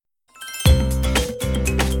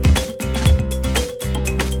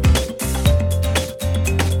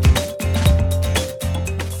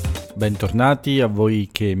Bentornati a voi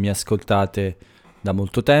che mi ascoltate da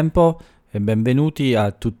molto tempo e benvenuti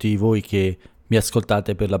a tutti voi che mi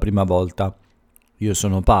ascoltate per la prima volta. Io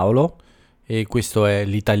sono Paolo e questo è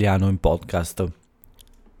l'Italiano in Podcast.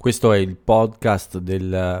 Questo è il podcast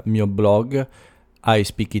del mio blog I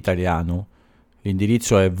Speak Italiano.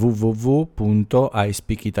 L'indirizzo è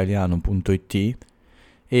www.ispeakitaliano.it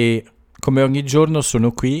e come ogni giorno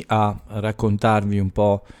sono qui a raccontarvi un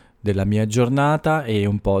po' della mia giornata e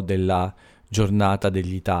un po' della giornata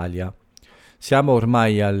dell'Italia. Siamo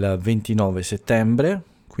ormai al 29 settembre,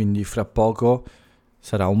 quindi fra poco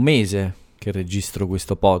sarà un mese che registro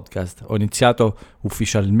questo podcast. Ho iniziato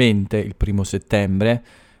ufficialmente il 1 settembre,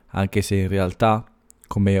 anche se in realtà,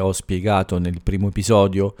 come ho spiegato nel primo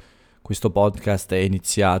episodio, questo podcast è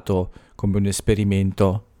iniziato come un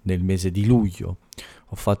esperimento nel mese di luglio.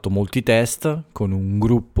 Ho fatto molti test con un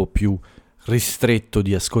gruppo più ristretto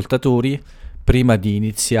di ascoltatori prima di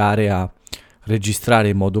iniziare a registrare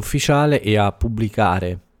in modo ufficiale e a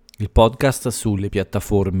pubblicare il podcast sulle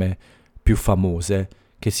piattaforme più famose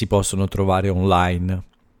che si possono trovare online.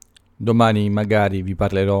 Domani magari vi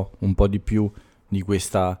parlerò un po' di più di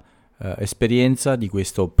questa esperienza, di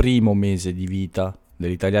questo primo mese di vita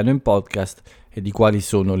dell'Italiano in Podcast e di quali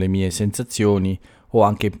sono le mie sensazioni o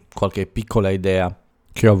anche qualche piccola idea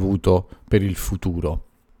che ho avuto per il futuro.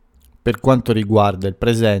 Per quanto riguarda il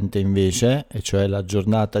presente invece, e cioè la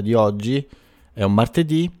giornata di oggi, è un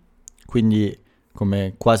martedì, quindi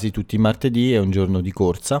come quasi tutti i martedì è un giorno di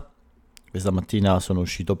corsa. Questa mattina sono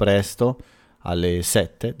uscito presto, alle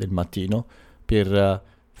 7 del mattino, per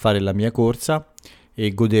fare la mia corsa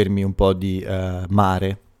e godermi un po' di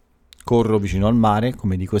mare. Corro vicino al mare,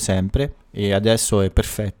 come dico sempre, e adesso è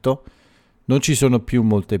perfetto. Non ci sono più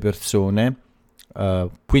molte persone,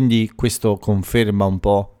 quindi questo conferma un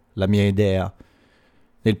po' la mia idea.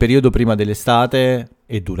 Nel periodo prima dell'estate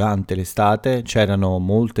e durante l'estate c'erano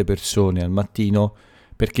molte persone al mattino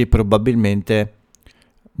perché probabilmente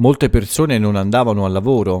molte persone non andavano al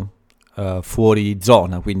lavoro fuori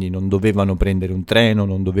zona, quindi non dovevano prendere un treno,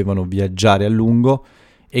 non dovevano viaggiare a lungo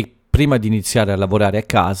e prima di iniziare a lavorare a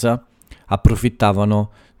casa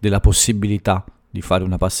approfittavano della possibilità di fare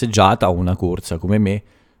una passeggiata o una corsa come me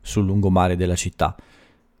sul lungomare della città.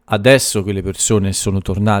 Adesso che le persone sono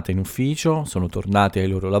tornate in ufficio, sono tornate ai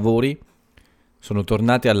loro lavori, sono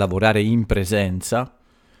tornate a lavorare in presenza,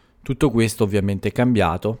 tutto questo ovviamente è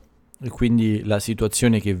cambiato e quindi la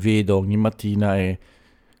situazione che vedo ogni mattina è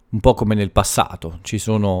un po' come nel passato. Ci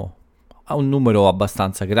sono un numero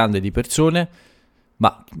abbastanza grande di persone,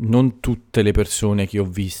 ma non tutte le persone che ho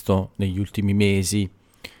visto negli ultimi mesi,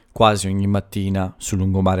 quasi ogni mattina sul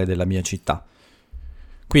lungomare della mia città.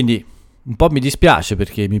 Quindi un po' mi dispiace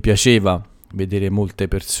perché mi piaceva vedere molte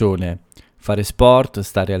persone fare sport,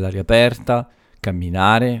 stare all'aria aperta,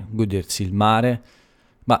 camminare, godersi il mare,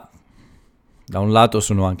 ma da un lato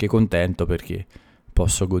sono anche contento perché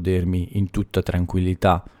posso godermi in tutta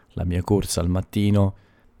tranquillità la mia corsa al mattino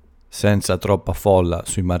senza troppa folla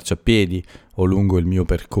sui marciapiedi o lungo il mio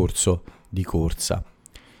percorso di corsa.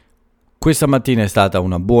 Questa mattina è stata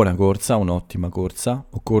una buona corsa, un'ottima corsa.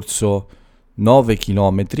 Ho corso 9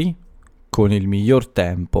 chilometri con il miglior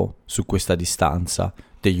tempo su questa distanza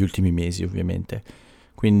degli ultimi mesi, ovviamente.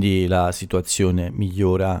 Quindi la situazione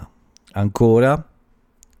migliora ancora.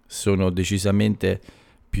 Sono decisamente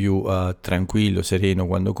più tranquillo, sereno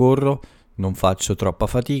quando corro, non faccio troppa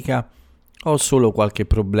fatica. Ho solo qualche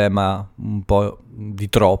problema un po' di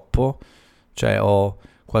troppo, cioè ho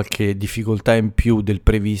qualche difficoltà in più del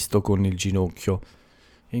previsto con il ginocchio.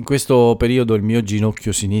 In questo periodo il mio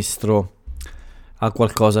ginocchio sinistro ha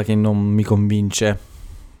qualcosa che non mi convince.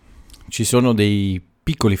 Ci sono dei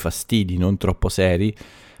piccoli fastidi, non troppo seri,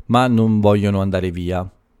 ma non vogliono andare via.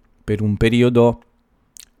 Per un periodo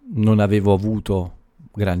non avevo avuto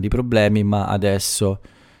grandi problemi, ma adesso,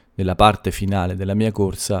 nella parte finale della mia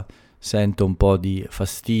corsa, sento un po' di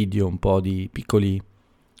fastidio, un po' di piccoli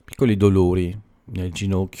dolori nel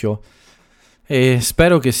ginocchio e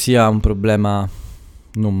spero che sia un problema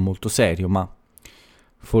non molto serio, ma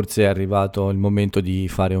forse è arrivato il momento di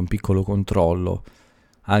fare un piccolo controllo,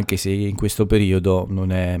 anche se in questo periodo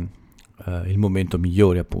non è il momento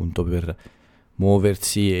migliore appunto per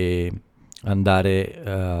muoversi e andare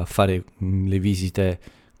a fare le visite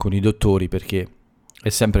con i dottori, perché è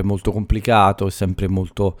sempre molto complicato, è sempre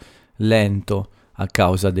molto lento a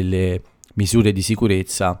causa delle misure di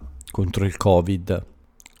sicurezza contro il Covid,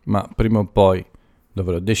 ma prima o poi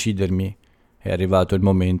dovrò decidermi. È arrivato il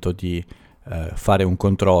momento di fare un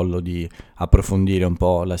controllo, di approfondire un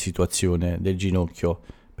po' la situazione del ginocchio,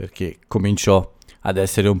 perché comincio ad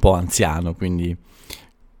essere un po' anziano, quindi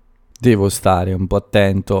devo stare un po'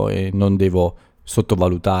 attento e non devo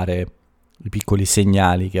sottovalutare i piccoli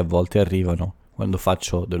segnali che a volte arrivano quando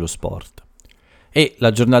faccio dello sport. E la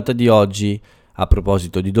giornata di oggi, a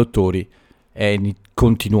proposito di dottori, è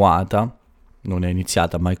continuata, non è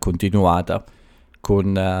iniziata ma è continuata,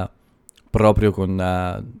 proprio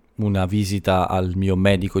con una visita al mio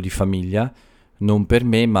medico di famiglia, non per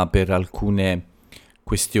me ma per alcune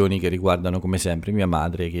questioni che riguardano come sempre mia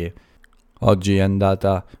madre, che oggi è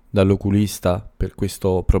andata dall'oculista per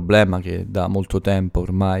questo problema che da molto tempo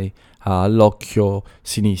ormai ha l'occhio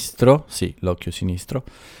sinistro, sì, l'occhio sinistro,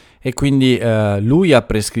 e quindi lui ha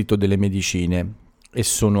prescritto delle medicine e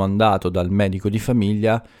sono andato dal medico di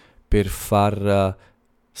famiglia per far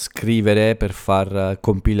scrivere, per far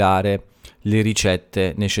compilare le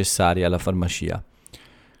ricette necessarie alla farmacia.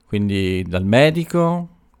 Quindi dal medico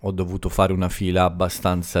ho dovuto fare una fila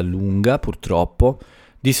abbastanza lunga, purtroppo.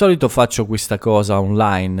 Di solito faccio questa cosa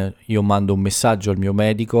online, io mando un messaggio al mio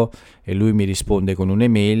medico e lui mi risponde con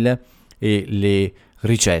un'email e le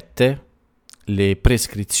ricette, le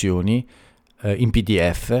prescrizioni in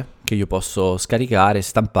PDF che io posso scaricare,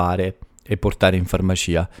 stampare e portare in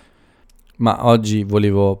farmacia. Ma oggi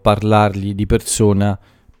volevo parlargli di persona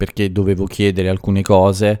perché dovevo chiedere alcune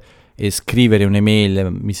cose e scrivere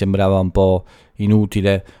un'email mi sembrava un po'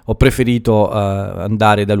 inutile. Ho preferito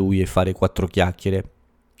andare da lui e fare 4 chiacchiere.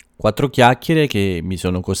 4 chiacchiere che mi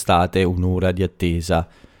sono costate un'ora di attesa,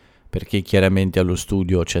 perché chiaramente allo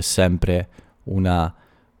studio c'è sempre una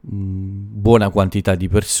buona quantità di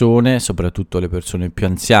persone, soprattutto le persone più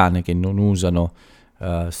anziane che non usano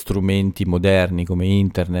strumenti moderni come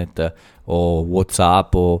internet o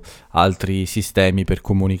WhatsApp o altri sistemi per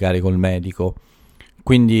comunicare col medico.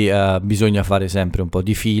 Quindi bisogna fare sempre un po'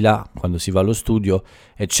 di fila quando si va allo studio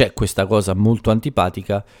e c'è questa cosa molto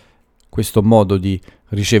antipatica, questo modo di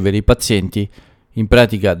ricevere i pazienti. In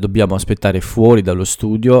pratica dobbiamo aspettare fuori dallo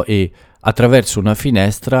studio e attraverso una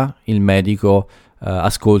finestra il medico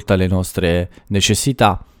ascolta le nostre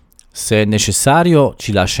necessità. Se è necessario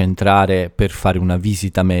ci lascia entrare per fare una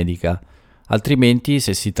visita medica, altrimenti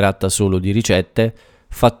se si tratta solo di ricette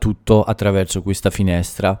fa tutto attraverso questa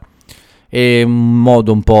finestra. È un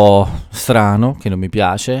modo un po' strano che non mi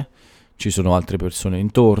piace, ci sono altre persone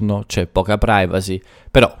intorno, c'è poca privacy,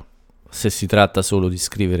 però se si tratta solo di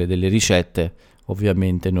scrivere delle ricette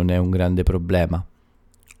ovviamente non è un grande problema.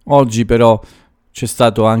 Oggi però c'è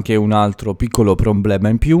stato anche un altro piccolo problema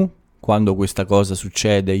in più. Quando questa cosa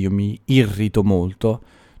succede io mi irrito molto,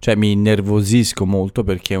 cioè mi innervosisco molto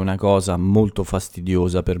perché è una cosa molto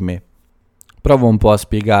fastidiosa per me. Provo un po' a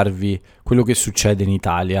spiegarvi quello che succede in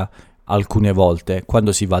Italia alcune volte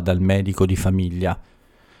quando si va dal medico di famiglia.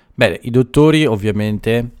 Bene, i dottori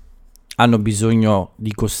ovviamente hanno bisogno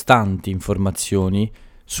di costanti informazioni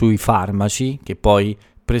sui farmaci che poi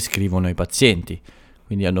prescrivono ai pazienti.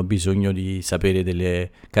 Quindi hanno bisogno di sapere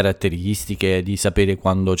delle caratteristiche, di sapere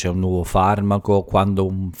quando c'è un nuovo farmaco, quando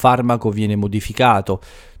un farmaco viene modificato.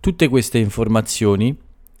 Tutte queste informazioni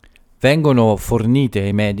vengono fornite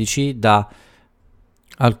ai medici da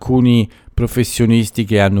alcuni professionisti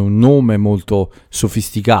che hanno un nome molto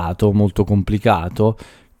sofisticato, molto complicato,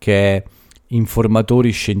 che è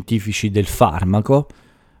informatori scientifici del farmaco,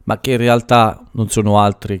 ma che in realtà non sono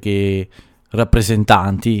altri che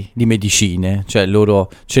rappresentanti di medicine, cioè loro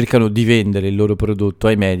cercano di vendere il loro prodotto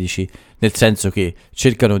ai medici, nel senso che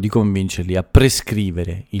cercano di convincerli a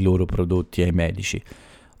prescrivere i loro prodotti ai medici.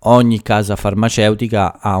 Ogni casa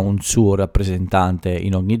farmaceutica ha un suo rappresentante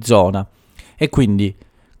in ogni zona e quindi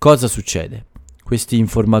cosa succede? Questi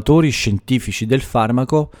informatori scientifici del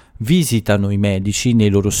farmaco visitano i medici nei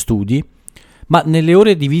loro studi, ma nelle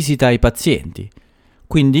ore di visita ai pazienti.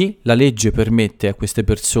 Quindi la legge permette a queste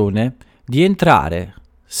persone di entrare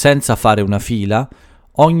senza fare una fila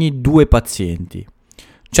ogni 2 pazienti.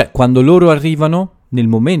 Cioè, quando loro arrivano, nel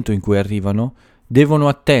momento in cui arrivano, devono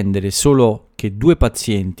attendere solo che 2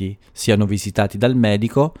 pazienti siano visitati dal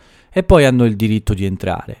medico e poi hanno il diritto di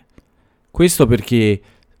entrare. Questo perché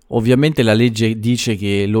ovviamente la legge dice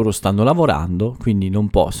che loro stanno lavorando, quindi non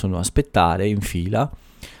possono aspettare in fila,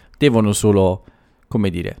 devono solo, come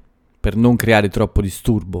dire, per non creare troppo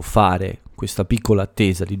disturbo, fare questa piccola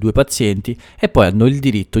attesa di 2 pazienti e poi hanno il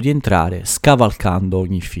diritto di entrare scavalcando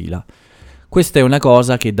ogni fila. Questa è una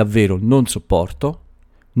cosa che davvero non sopporto,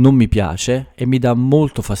 non mi piace e mi dà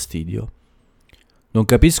molto fastidio. Non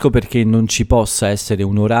capisco perché non ci possa essere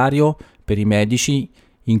un orario per i medici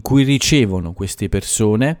in cui ricevono queste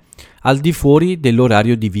persone al di fuori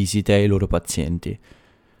dell'orario di visita ai loro pazienti.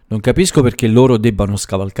 Non capisco perché loro debbano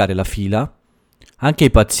scavalcare la fila. Anche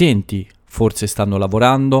i pazienti forse stanno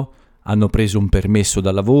lavorando, hanno preso un permesso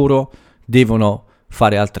da lavoro, devono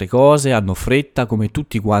fare altre cose, hanno fretta come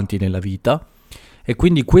tutti quanti nella vita, e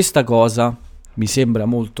quindi questa cosa mi sembra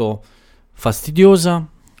molto fastidiosa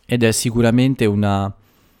ed è sicuramente una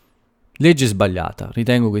legge sbagliata.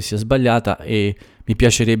 Ritengo che sia sbagliata e mi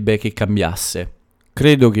piacerebbe che cambiasse.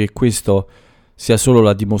 Credo che questo sia solo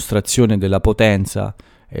la dimostrazione della potenza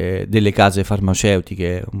delle case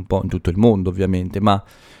farmaceutiche un po' in tutto il mondo, ovviamente, ma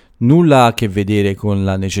nulla a che vedere con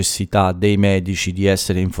la necessità dei medici di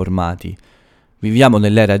essere informati. Viviamo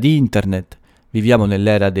nell'era di internet, viviamo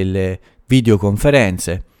nell'era delle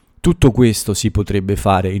videoconferenze. Tutto questo si potrebbe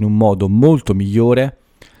fare in un modo molto migliore,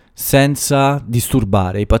 senza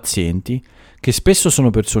disturbare i pazienti, che spesso sono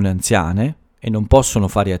persone anziane e non possono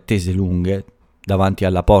fare attese lunghe davanti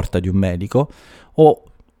alla porta di un medico, o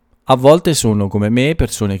a volte sono come me,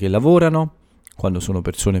 persone che lavorano, quando sono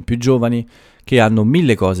persone più giovani, che hanno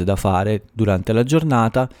mille cose da fare durante la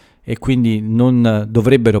giornata e quindi non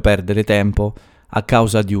dovrebbero perdere tempo a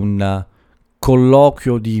causa di un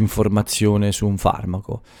colloquio di informazione su un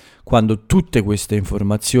farmaco, quando tutte queste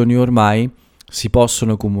informazioni ormai si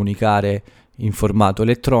possono comunicare in formato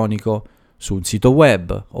elettronico, su un sito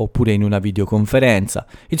web oppure in una videoconferenza,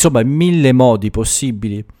 insomma in mille modi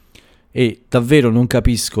possibili, e davvero non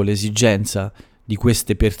capisco l'esigenza di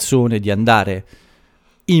queste persone di andare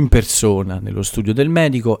in persona nello studio del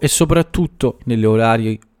medico e soprattutto negli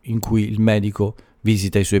orari in cui il medico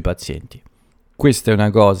visita i suoi pazienti. Questa è una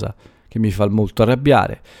cosa che mi fa molto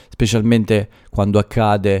arrabbiare, specialmente quando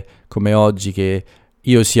accade come oggi che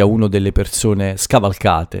io sia una delle persone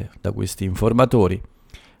scavalcate da questi informatori.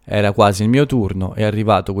 Era quasi il mio turno, è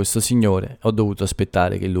arrivato questo signore, ho dovuto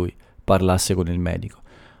aspettare che lui parlasse con il medico.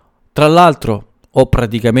 Tra l'altro ho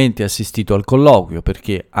praticamente assistito al colloquio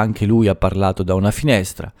perché anche lui ha parlato da una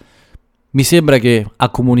finestra. Mi sembra che ha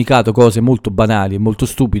comunicato cose molto banali e molto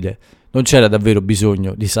stupide. Non c'era davvero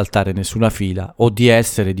bisogno di saltare nessuna fila o di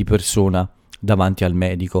essere di persona davanti al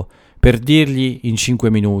medico per dirgli in 5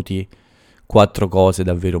 minuti 4 cose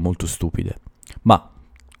davvero molto stupide. Ma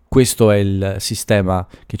questo è il sistema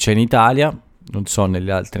che c'è in Italia, non so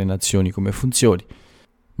nelle altre nazioni come funzioni,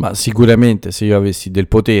 ma sicuramente se io avessi del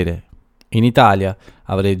potere in Italia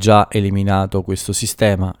avrei già eliminato questo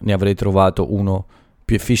sistema, ne avrei trovato uno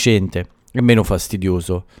più efficiente e meno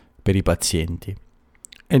fastidioso per i pazienti.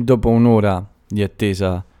 E dopo un'ora di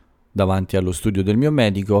attesa davanti allo studio del mio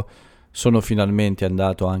medico sono finalmente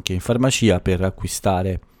andato anche in farmacia per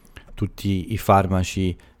acquistare tutti i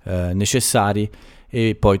farmaci necessari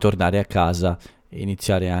e poi tornare a casa e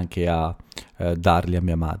iniziare anche a darli a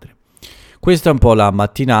mia madre. Questa è un po' la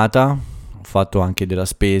mattinata. Ho fatto anche della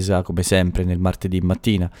spesa come sempre nel martedì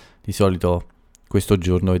mattina, di solito questo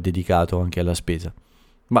giorno è dedicato anche alla spesa,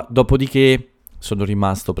 ma dopodiché sono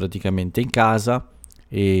rimasto praticamente in casa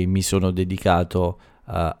e mi sono dedicato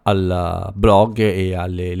al blog e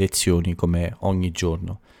alle lezioni come ogni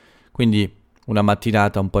giorno. Quindi una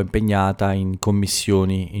mattinata un po' impegnata in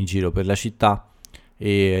commissioni in giro per la città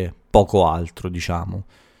e poco altro, diciamo.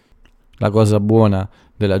 La cosa buona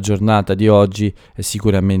della giornata di oggi è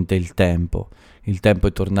sicuramente il tempo. Il tempo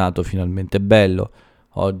è tornato finalmente bello.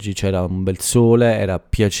 Oggi c'era un bel sole, era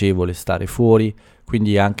piacevole stare fuori,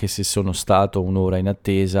 quindi anche se sono stato un'ora in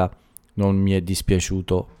attesa, non mi è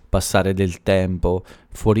dispiaciuto passare del tempo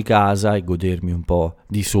fuori casa e godermi un po'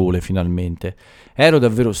 di sole finalmente. Ero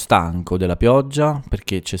davvero stanco della pioggia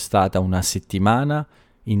perché c'è stata una settimana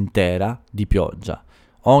intera di pioggia.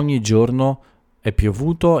 Ogni giorno è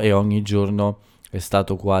piovuto e ogni giorno è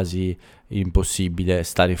stato quasi impossibile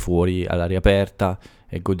stare fuori all'aria aperta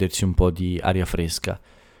e godersi un po' di aria fresca.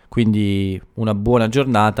 Quindi una buona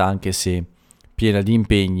giornata, anche se piena di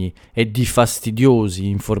impegni e di fastidiosi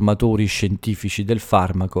informatori scientifici del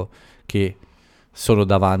farmaco che sono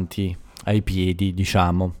davanti ai piedi,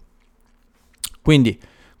 diciamo. Quindi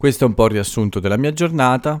questo è un po' il riassunto della mia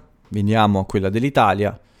giornata. Veniamo a quella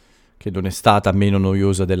dell'Italia, che non è stata meno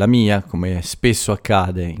noiosa della mia, come spesso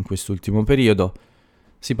accade in quest'ultimo periodo.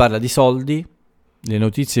 Si parla di soldi. Le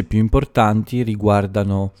notizie più importanti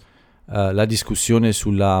riguardano la discussione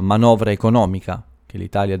sulla manovra economica che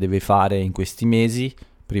l'Italia deve fare in questi mesi,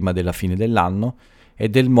 prima della fine dell'anno, e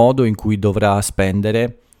del modo in cui dovrà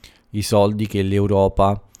spendere i soldi che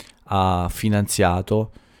l'Europa ha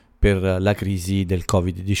finanziato per la crisi del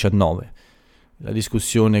Covid-19. La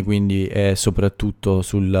discussione quindi è soprattutto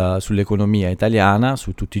sull'economia italiana,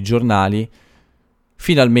 su tutti i giornali.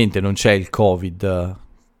 Finalmente non c'è il Covid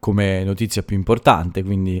come notizia più importante,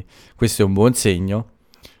 quindi questo è un buon segno.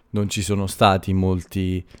 Non ci sono stati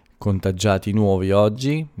molti contagiati nuovi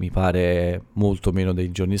oggi, mi pare molto meno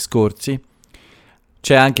dei giorni scorsi.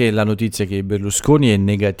 C'è anche la notizia che Berlusconi è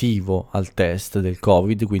negativo al test del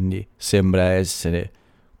Covid, quindi sembra essere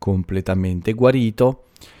completamente guarito.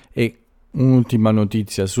 E un'ultima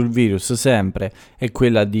notizia sul virus sempre è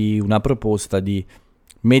quella di una proposta di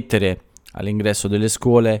mettere all'ingresso delle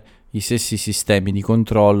scuole i stessi sistemi di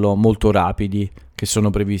controllo molto rapidi che sono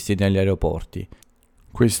previsti negli aeroporti.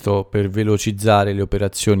 Questo per velocizzare le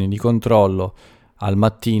operazioni di controllo al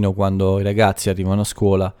mattino quando i ragazzi arrivano a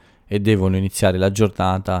scuola e devono iniziare la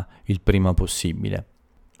giornata il prima possibile.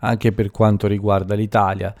 Anche per quanto riguarda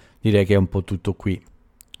l'Italia, direi che è un po' tutto qui.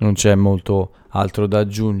 Non c'è molto altro da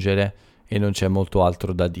aggiungere e non c'è molto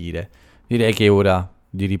altro da dire. Direi che è ora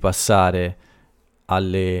di ripassare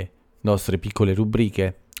alle nostre piccole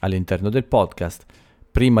rubriche all'interno del podcast.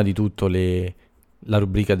 Prima di tutto la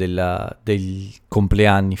rubrica dei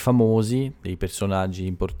compleanni famosi, dei personaggi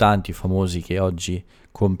importanti e famosi che oggi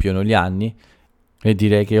compiono gli anni. E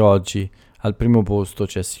direi che oggi al primo posto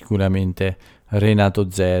c'è sicuramente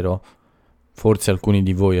Renato Zero. Forse alcuni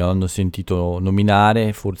di voi hanno sentito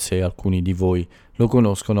nominare, forse alcuni di voi lo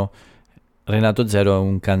conoscono. Renato Zero è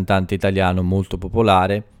un cantante italiano molto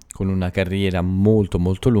popolare, con una carriera molto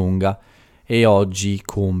molto lunga e oggi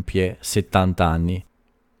compie 70 anni.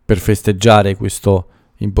 Per festeggiare questo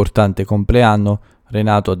importante compleanno,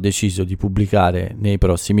 Renato ha deciso di pubblicare nei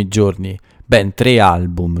prossimi giorni ben 3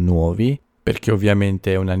 album nuovi, perché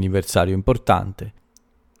ovviamente è un anniversario importante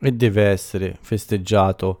e deve essere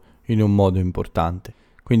festeggiato in un modo importante.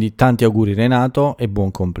 Quindi tanti auguri Renato e buon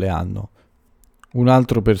compleanno. Un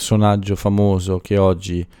altro personaggio famoso che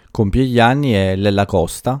oggi compie gli anni è Lella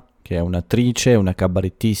Costa, che è un'attrice, una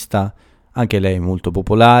cabarettista, anche lei molto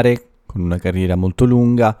popolare, con una carriera molto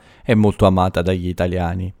lunga e molto amata dagli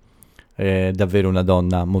italiani. È davvero una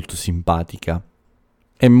donna molto simpatica.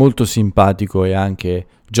 È molto simpatico è anche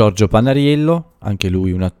Giorgio Panariello, anche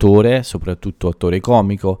lui un attore, soprattutto attore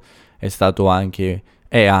comico,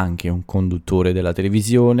 è anche un conduttore della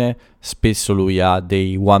televisione, spesso lui ha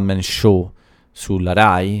dei one man show sulla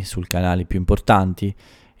Rai, sul canale più importanti,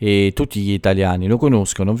 e tutti gli italiani lo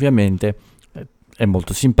conoscono ovviamente, è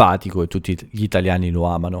molto simpatico e tutti gli italiani lo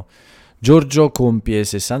amano. Giorgio compie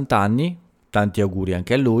 60 anni, tanti auguri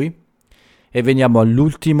anche a lui. E veniamo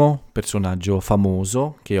all'ultimo personaggio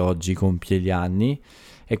famoso che oggi compie gli anni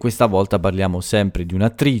e questa volta parliamo sempre di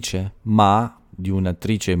un'attrice, ma di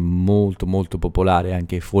un'attrice molto molto popolare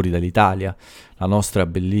anche fuori dall'Italia, la nostra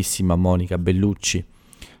bellissima Monica Bellucci.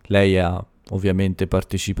 Lei ha ovviamente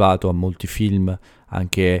partecipato a molti film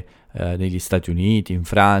anche negli Stati Uniti, in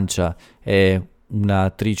Francia, è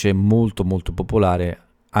un'attrice molto molto popolare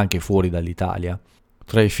anche fuori dall'Italia.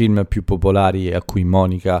 Tra i film più popolari a cui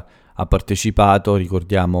Monica ha partecipato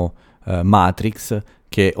ricordiamo Matrix,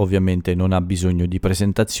 che ovviamente non ha bisogno di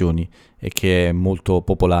presentazioni e che è molto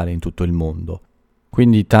popolare in tutto il mondo.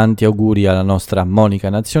 Quindi tanti auguri alla nostra Monica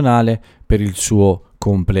Nazionale per il suo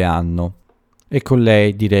compleanno. E con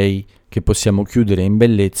lei direi che possiamo chiudere in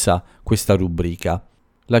bellezza questa rubrica.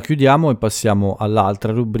 La chiudiamo e passiamo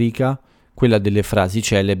all'altra rubrica, quella delle frasi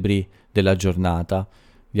celebri della giornata,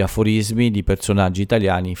 gli aforismi di personaggi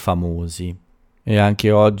italiani famosi. E anche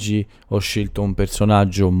oggi ho scelto un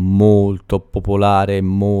personaggio molto popolare,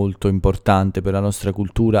 molto importante per la nostra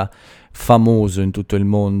cultura, famoso in tutto il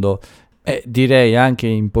mondo e direi anche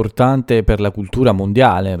importante per la cultura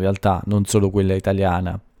mondiale in realtà, non solo quella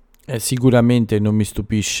italiana. E sicuramente non mi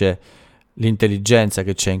stupisce l'intelligenza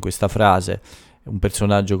che c'è in questa frase. Un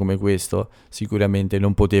personaggio come questo sicuramente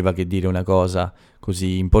non poteva che dire una cosa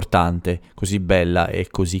così importante, così bella e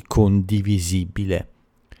così condivisibile.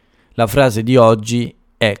 La frase di oggi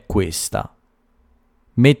è questa: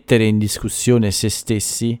 mettere in discussione se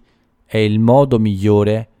stessi è il modo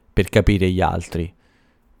migliore per capire gli altri.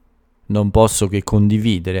 Non posso che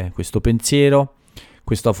condividere questo pensiero,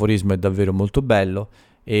 questo aforismo è davvero molto bello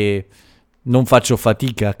e non faccio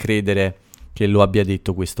fatica a credere che lo abbia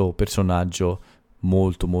detto questo personaggio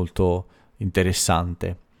molto molto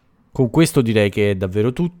interessante. Con questo direi che è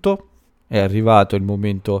davvero tutto, è arrivato il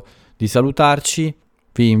momento di salutarci.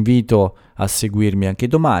 Vi invito a seguirmi anche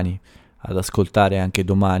domani, ad ascoltare anche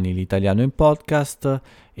domani l'Italiano in podcast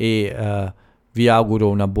e vi auguro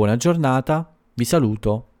una buona giornata. Vi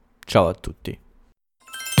saluto, ciao a tutti.